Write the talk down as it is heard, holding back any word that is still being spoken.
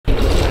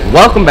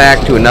Welcome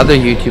back to another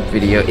YouTube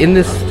video. In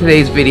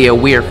today's video,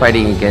 we are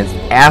fighting against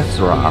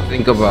Astaroth.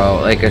 Think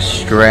about like a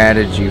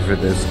strategy for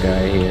this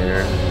guy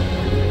here.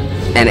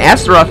 And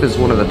Astaroth is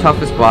one of the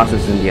toughest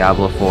bosses in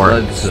Diablo 4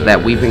 that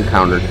we've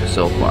encountered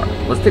so far.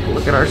 Let's take a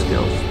look at our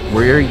skills.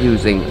 We're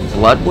using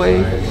Blood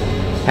Wave,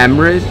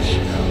 Hemorrhage,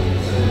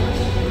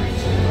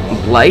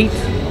 Blight,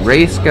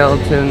 Raised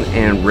Skeleton,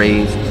 and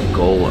Raised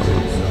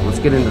Golems. Let's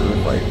get into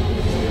the fight.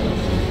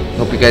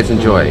 Hope you guys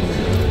enjoy.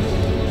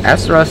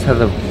 Astaroth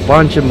has a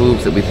bunch of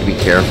moves that we have to be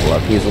careful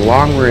of. He has a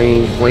long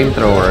range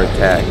flamethrower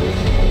attack,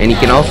 and he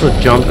can also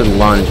jump and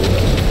lunge.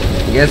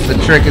 I guess the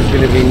trick is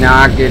going to be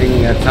not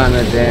getting a ton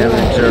of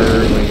damage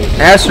early.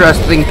 Astaroth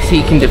thinks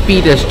he can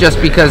defeat us just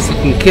because he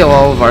can kill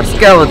all of our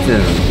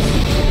skeletons.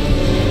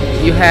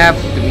 You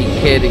have to be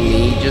kidding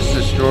me. He just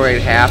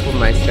destroyed half of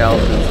my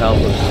skeletons'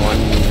 health with one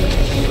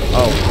move.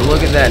 Oh,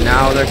 look at that.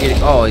 Now they're getting...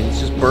 Oh, he's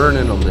just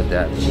burning them to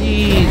death.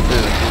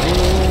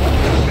 Jesus.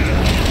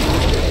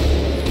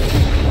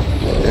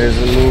 There's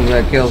a move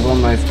that kills all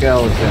my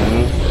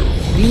skeletons.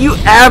 You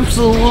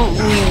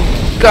absolutely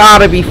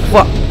gotta be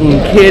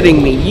fucking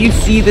kidding me. You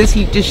see this?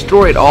 He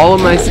destroyed all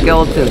of my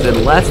skeletons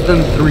in less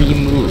than 3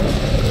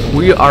 moves.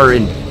 We are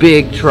in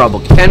big trouble.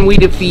 Can we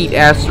defeat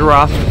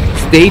Astaroth?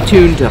 Stay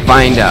tuned to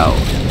find out.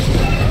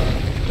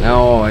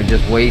 No, I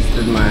just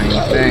wasted my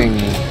thing.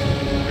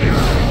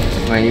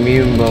 My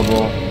immune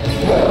bubble.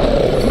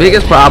 The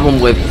biggest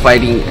problem with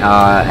fighting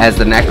as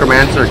the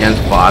Necromancer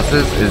against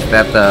bosses is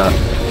that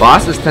the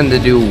bosses tend to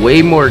do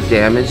way more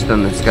damage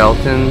than the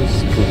skeletons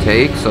can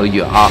take, so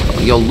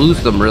you'll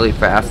lose them really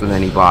fast in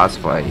any boss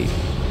fight.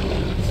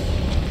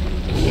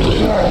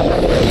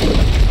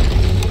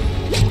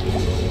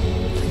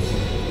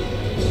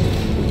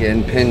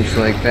 Getting pinched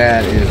like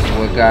that is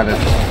what got us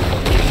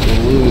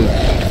to lose.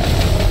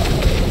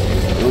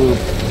 Oof.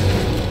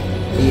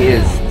 He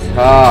is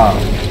tough.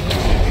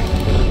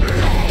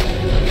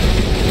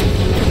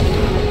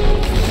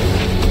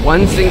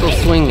 One single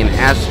swing and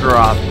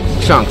Astaroth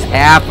chunks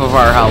half of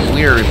our health.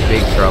 We're in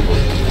big trouble.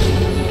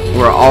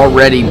 We're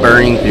already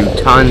burning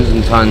through tons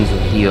and tons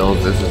of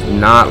heals. This is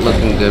not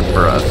looking good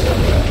for us.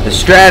 The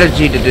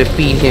strategy to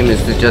defeat him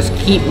is to just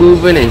keep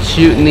moving and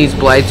shooting these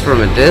blights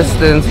from a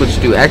distance, which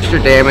do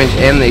extra damage,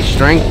 and they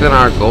strengthen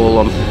our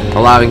golem,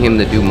 allowing him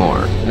to do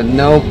more. With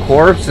no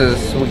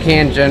corpses, we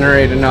can't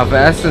generate enough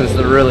essence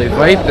to really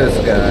fight this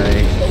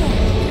guy.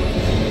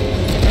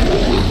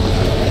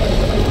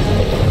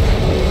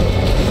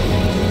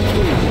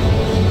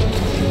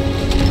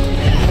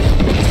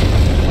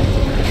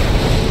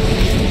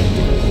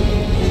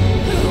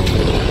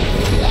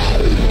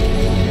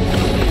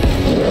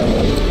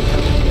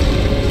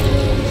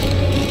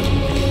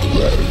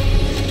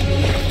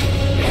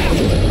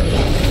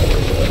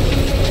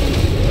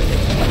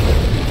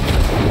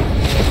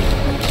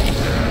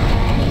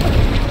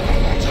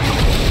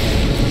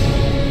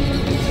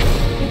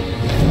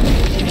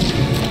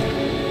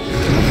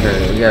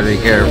 We gotta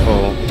be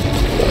careful.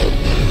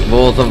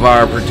 Both of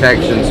our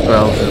protection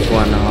spells just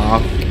went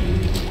off.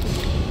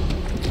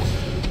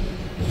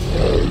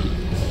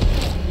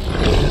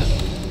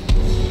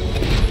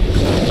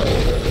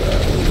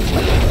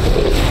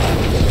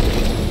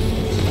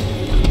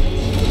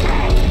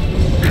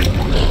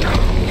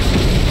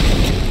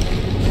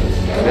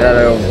 We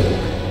gotta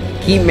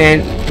keep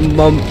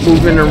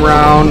moving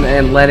around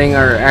and letting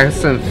our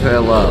essence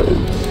fill up.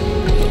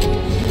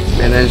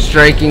 And then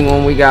striking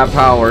when we got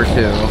power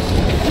too.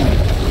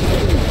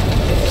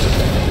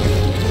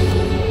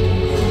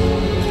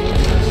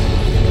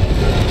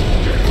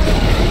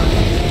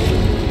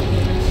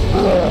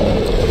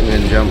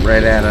 And jump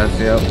right at us,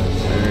 yep.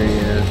 There he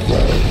is.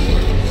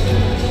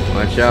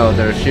 Watch out,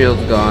 their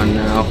shield's gone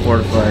now.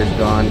 Fortify's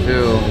gone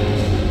too.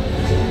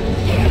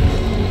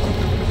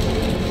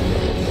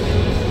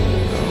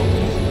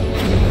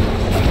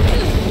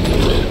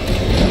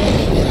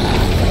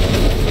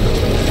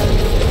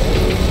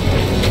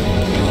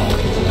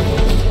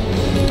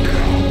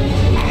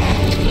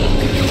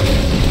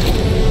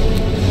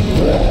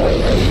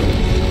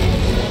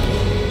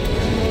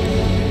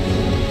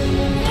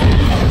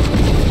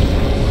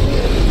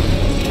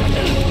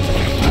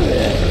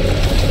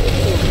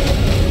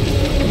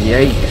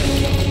 Yikes.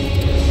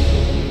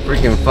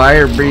 Freaking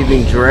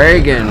fire-breathing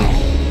dragon.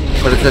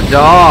 But it's a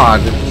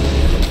dog.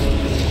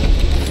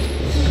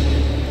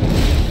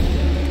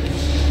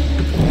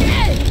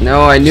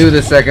 No, I knew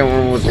the second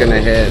one was gonna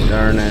hit,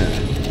 darn it.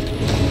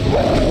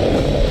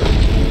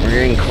 We're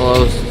getting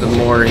close to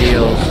more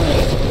heals.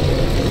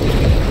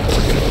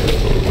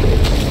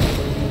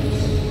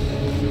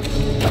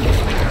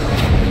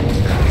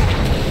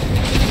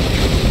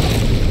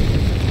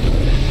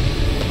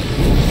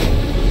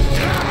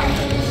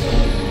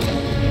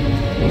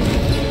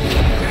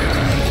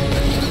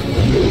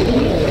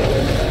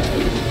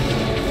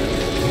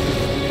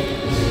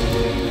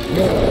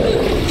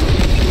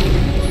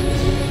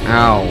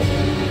 Ow.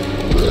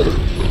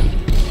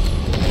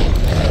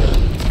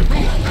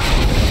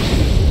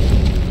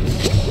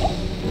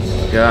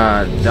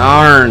 God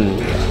darn.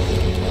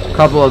 A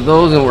couple of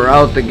those and we're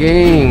out the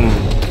game.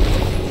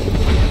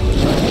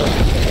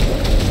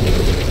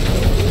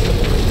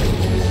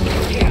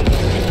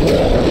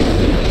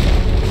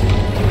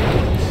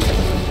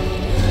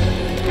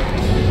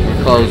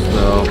 close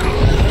though.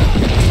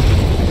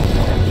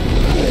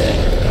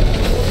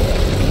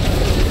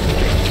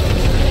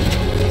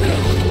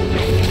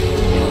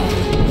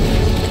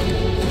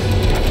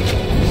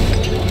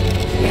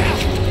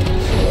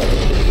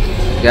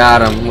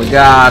 Got him. We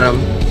got him.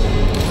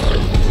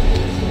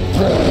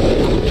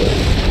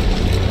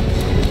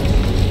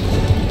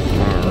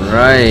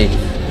 Alright.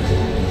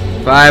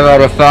 5 out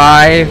of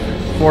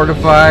 5.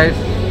 Fortified.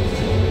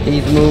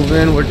 He's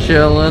moving. We're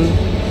chilling.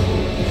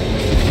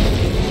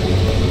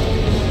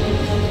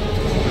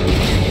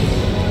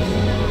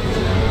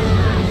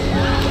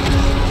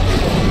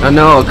 I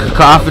know, a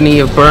cacophony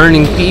of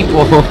burning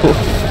people.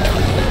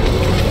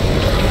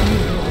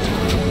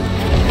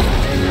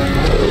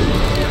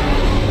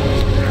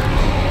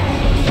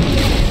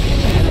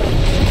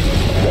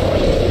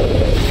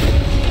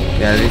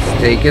 Gotta just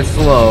take it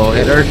slow.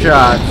 Hit our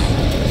shots.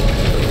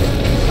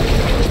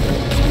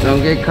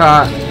 Don't get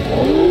caught.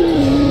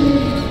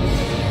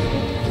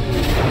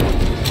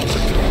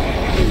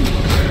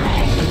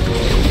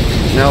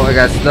 No, I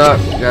got stuck.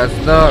 Got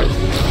stuck.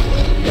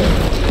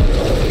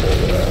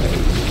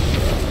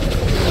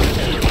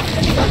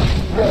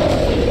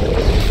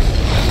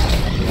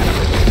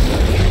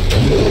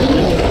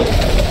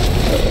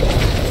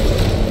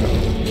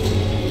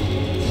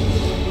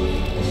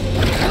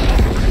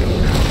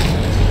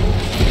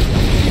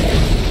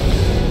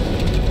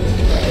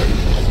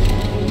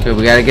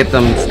 We gotta get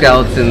them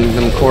skeletons,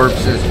 them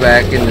corpses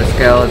back into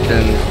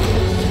skeletons.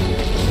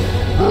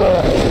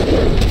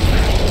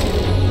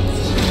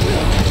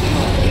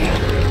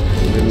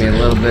 Give me a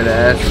little bit of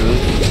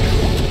essence.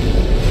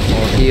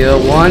 We'll heal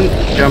one.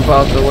 Jump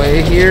out the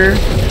way here.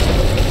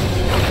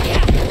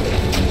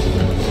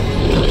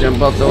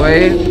 Jump out the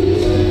way.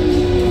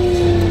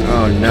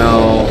 Oh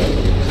no.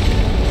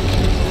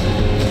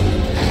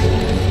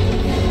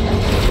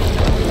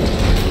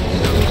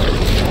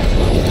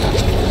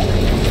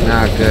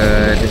 Not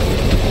good.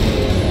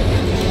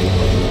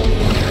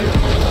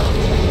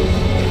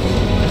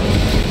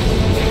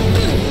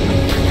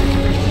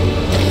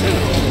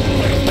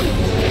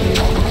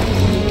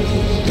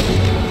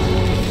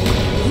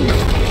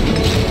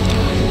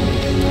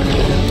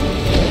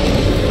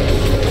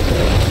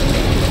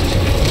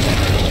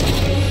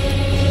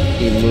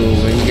 Keep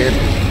moving. Get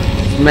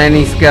as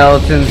many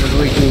skeletons as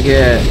we can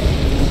get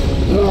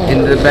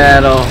into the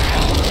battle.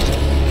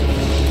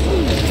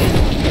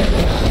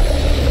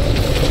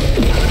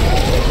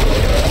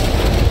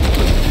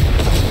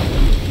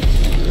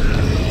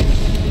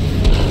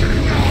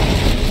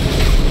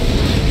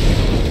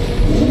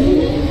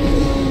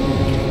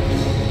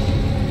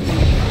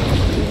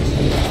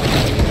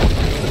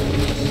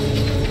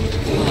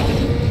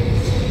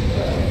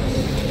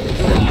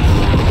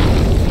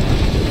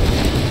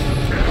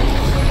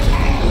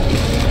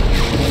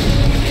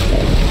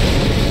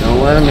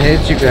 Let him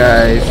hit you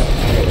guys.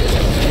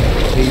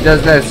 He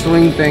does that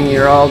swing thing,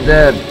 you're all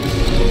dead.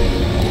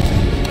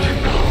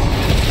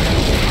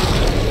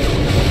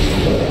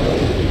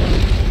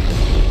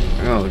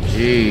 Oh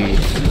jeez.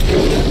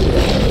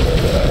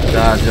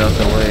 Dodge out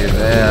the way of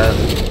that.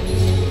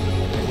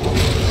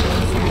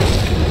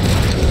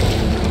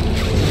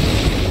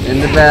 In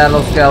the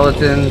battle,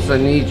 skeletons, I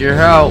need your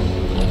help.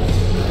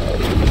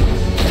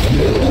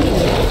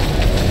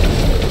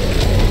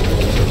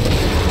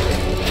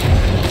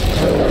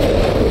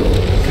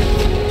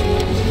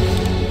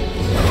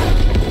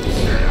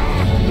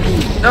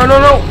 No, no,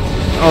 no!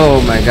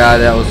 Oh my god,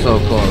 that was so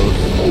close.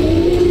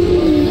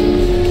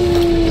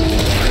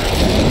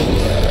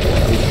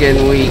 He's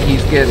getting weak,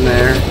 he's getting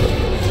there.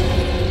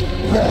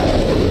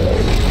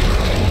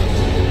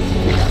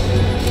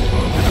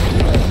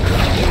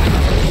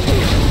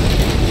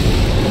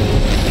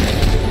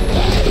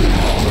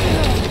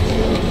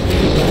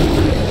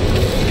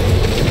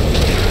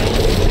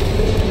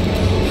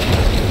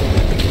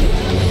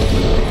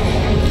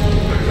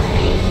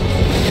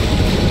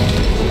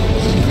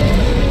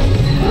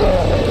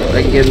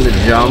 I can get him to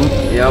jump,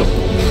 yep.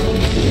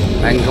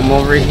 I can come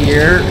over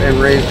here and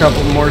raise a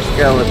couple more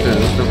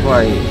skeletons to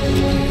fight.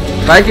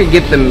 If I could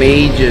get the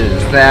mages,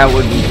 that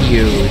would be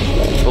huge.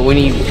 But we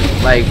need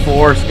like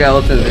 4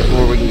 skeletons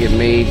before we can get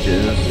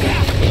mages.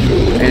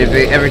 And if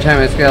every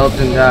time a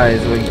skeleton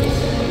dies,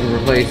 it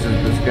replaces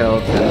the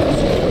skeletons.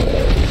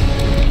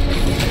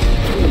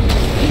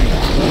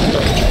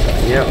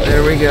 Yep,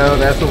 there we go,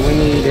 that's what we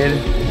needed.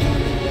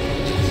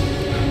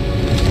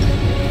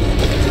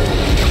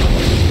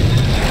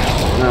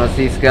 No,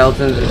 see,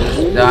 skeletons are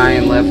just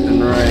dying left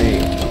and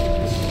right.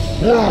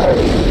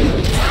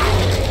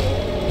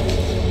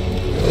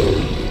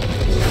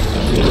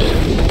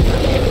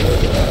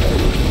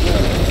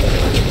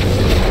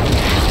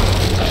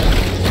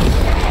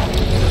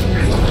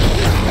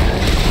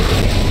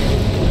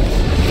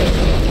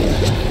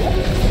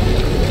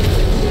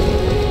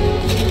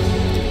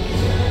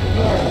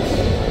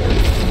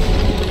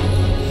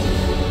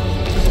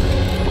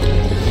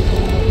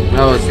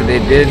 Oh, so they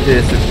did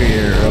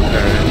disappear,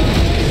 okay.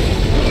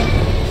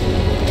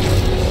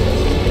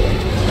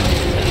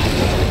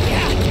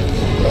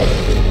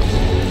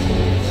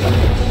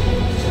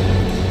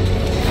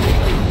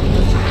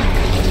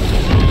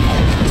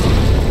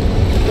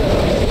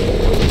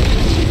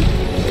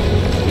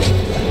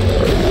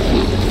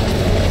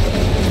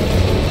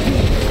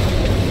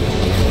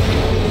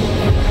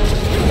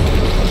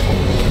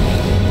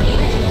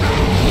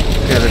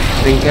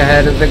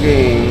 ahead of the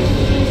game.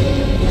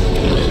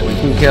 We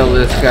can kill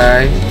this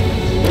guy.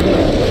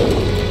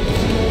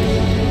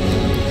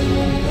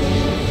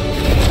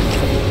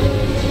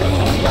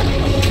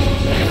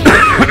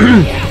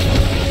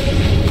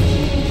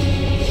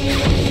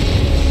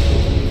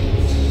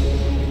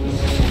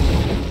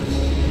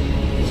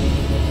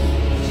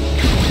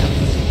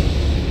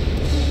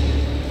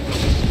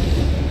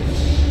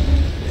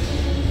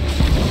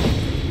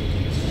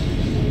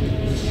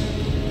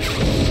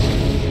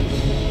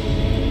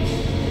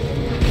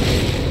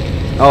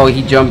 Oh,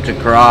 he jumped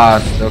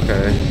across.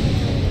 Okay.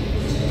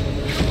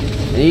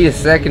 I need a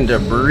second to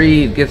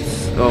breathe.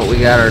 Oh, we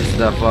got our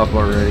stuff up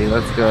already.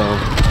 Let's go.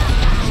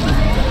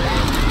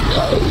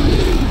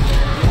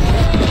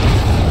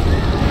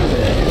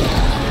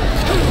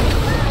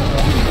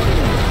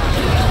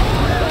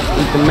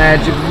 Eat the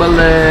magic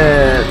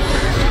bullets.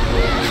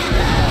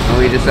 Oh,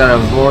 we just gotta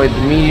avoid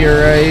the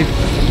meteorites.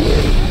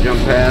 Jump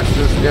past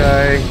this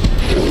guy.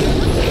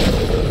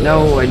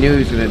 No, I knew he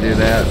was gonna do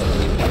that.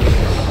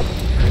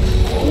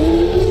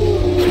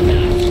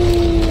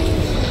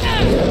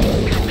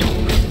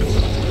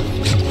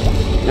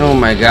 Oh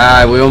my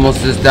god, we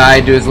almost just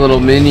died to his little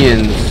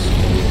minions.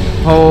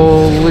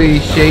 Holy,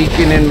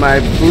 shaking in my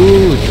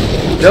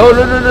boots. No,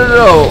 no, no, no,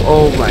 no.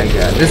 Oh my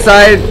god. This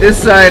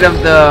side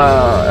of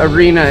the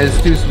arena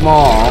is too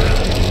small.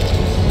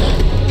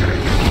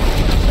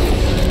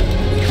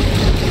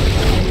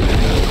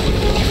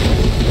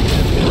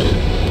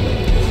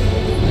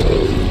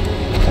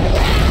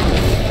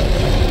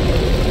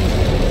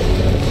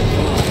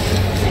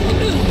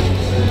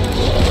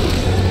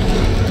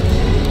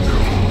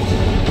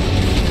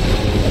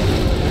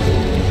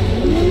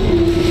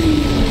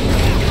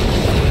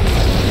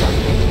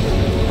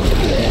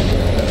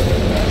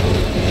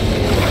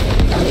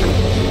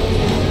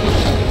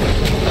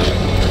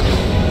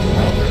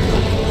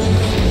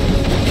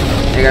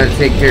 I gotta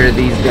take care of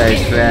these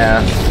guys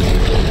fast.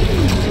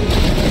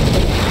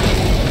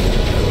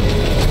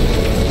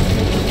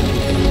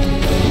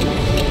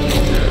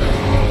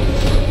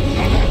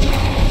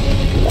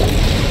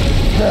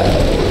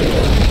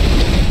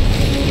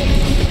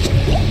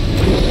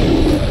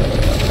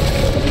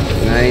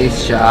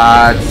 Nice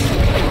shots.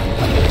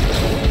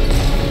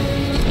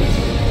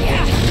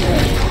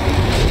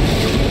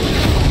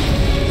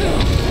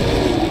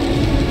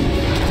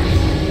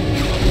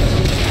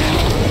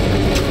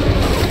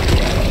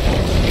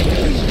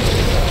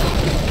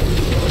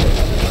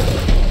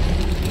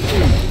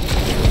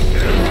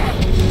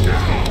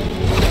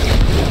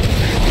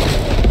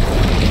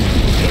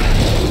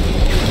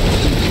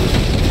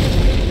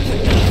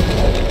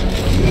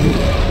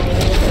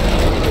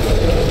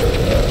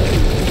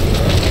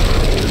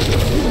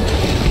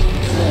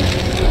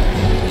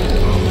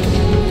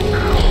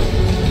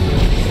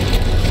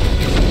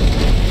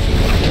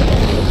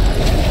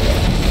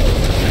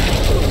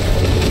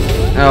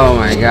 Oh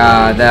my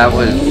god, that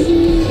was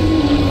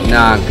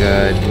not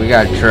good. We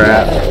got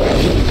trapped.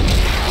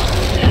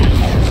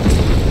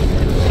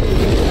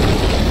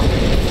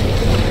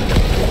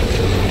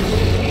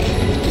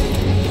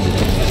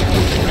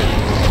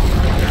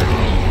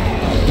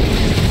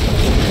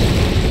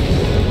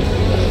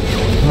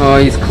 Oh,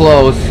 he's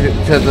close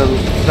to the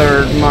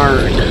third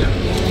mark.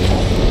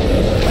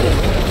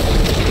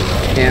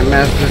 Can't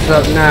mess this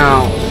up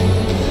now.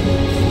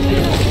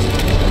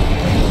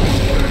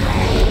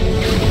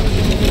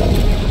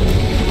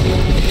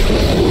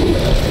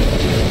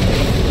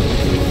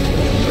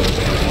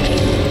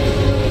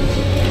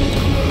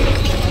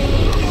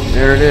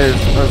 There it is.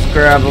 Let's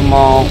grab them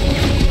all.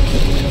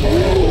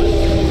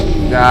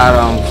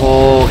 Got them.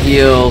 Full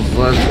heals.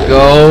 Let's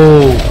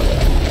go.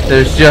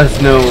 There's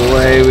just no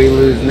way we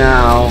lose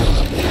now.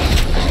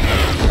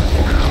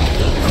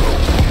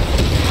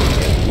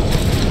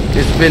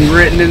 It's been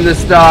written in the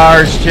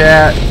stars,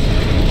 chat.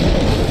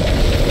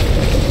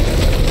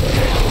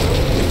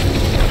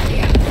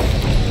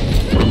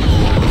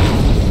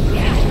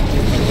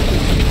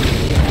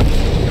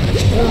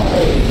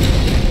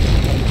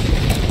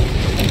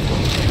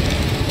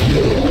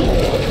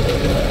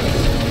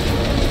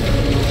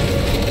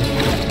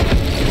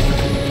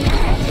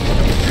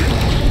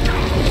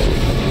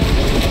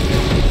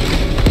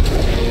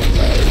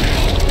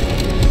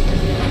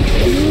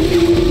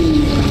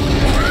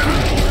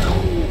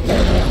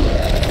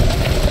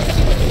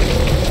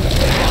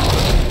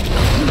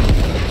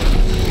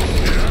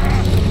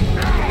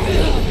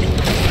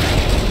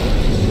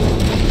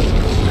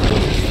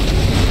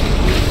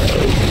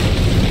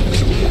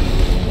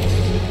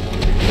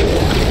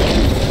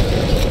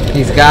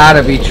 He's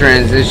gotta be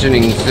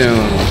transitioning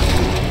soon.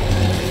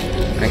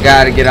 I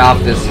gotta get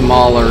off this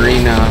small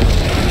arena.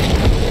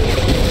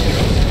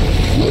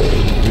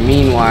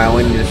 Meanwhile,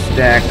 we need to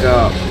stack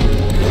up.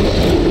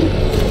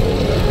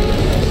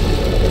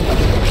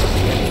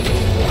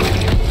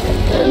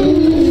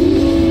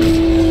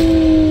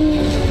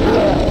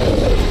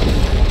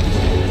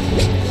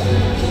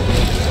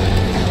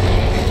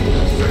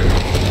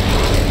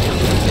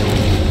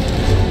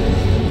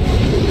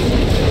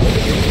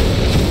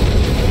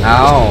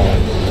 Ow.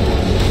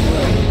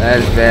 That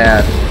is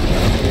bad.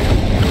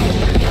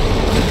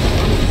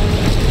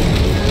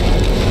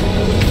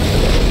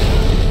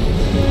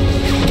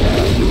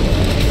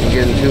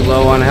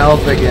 low on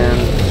health again.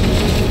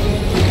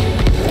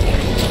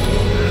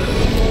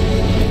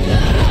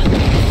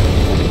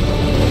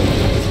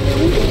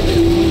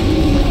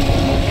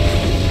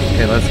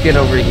 Okay, let's get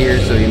over here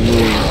so he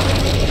moves.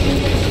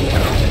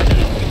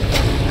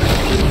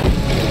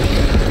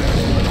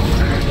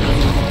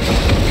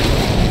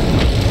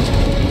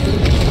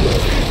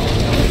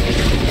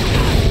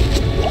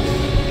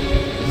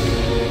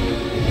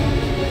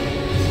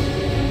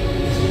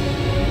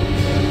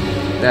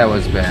 That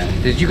was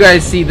bad. Did you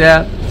guys see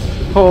that?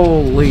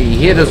 Holy,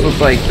 he hit us with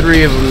like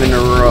 3 of them in a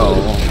row.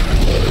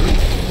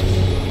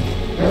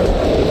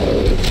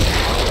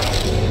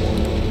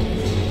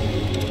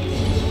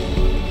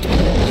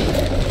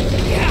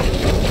 Yeah.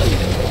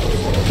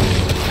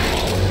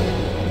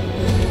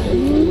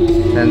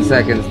 10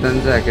 seconds,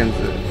 10 seconds.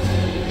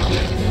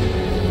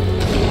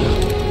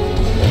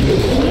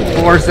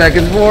 4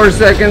 seconds, 4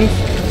 seconds.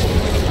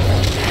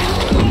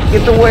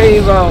 Get the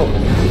wave out.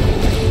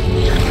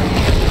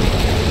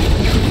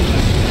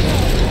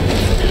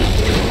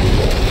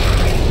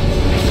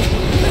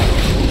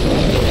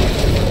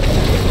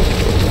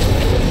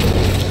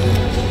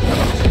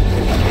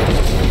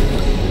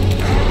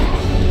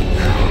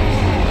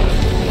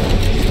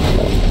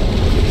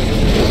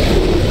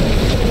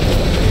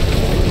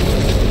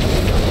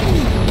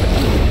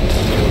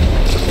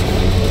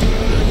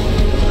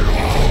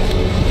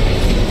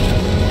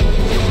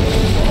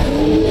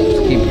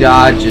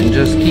 Dodging,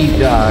 just keep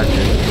dodging.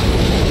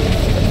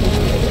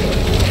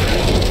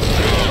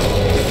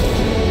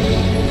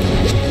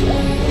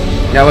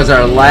 That was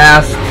our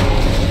last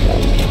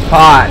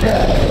pot.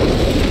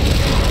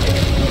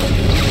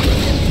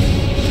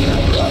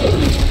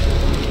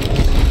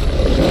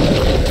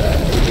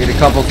 Get a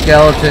couple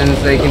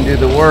skeletons, they can do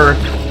the work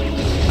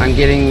on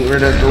getting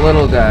rid of the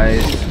little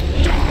guys.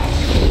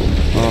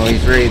 Oh,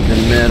 he's right in the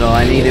middle.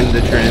 I need him to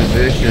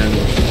transition.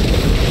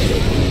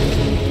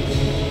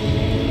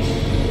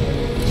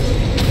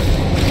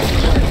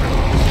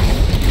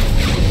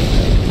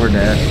 We're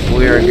dead.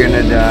 We are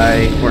gonna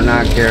die if we're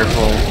not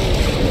careful.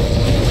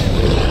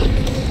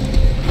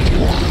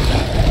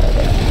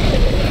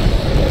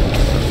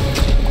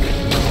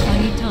 I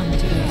need time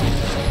to go.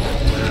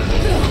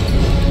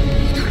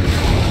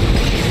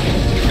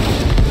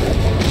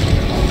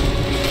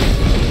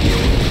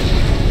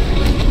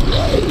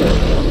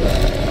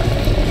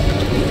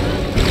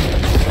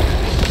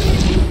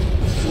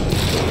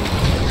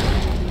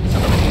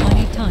 I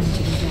need time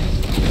to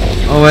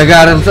go. Oh my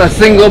god, it's a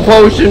single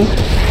potion!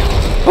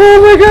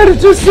 Oh my god, it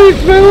just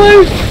saved my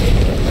life!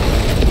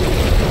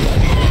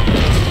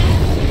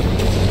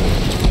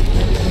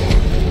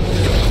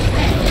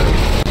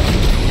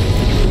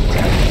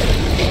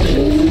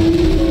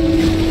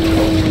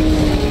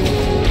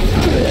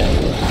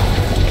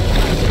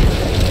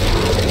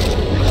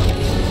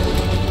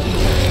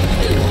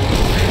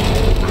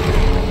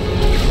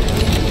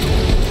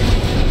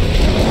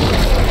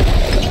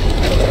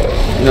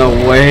 No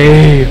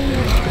way!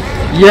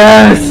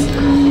 Yes!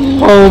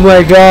 Oh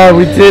my god,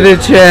 we did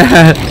it,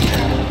 chat!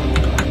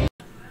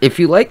 If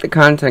you like the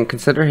content,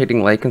 consider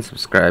hitting like and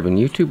subscribe, and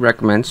YouTube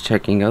recommends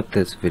checking out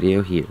this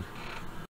video here.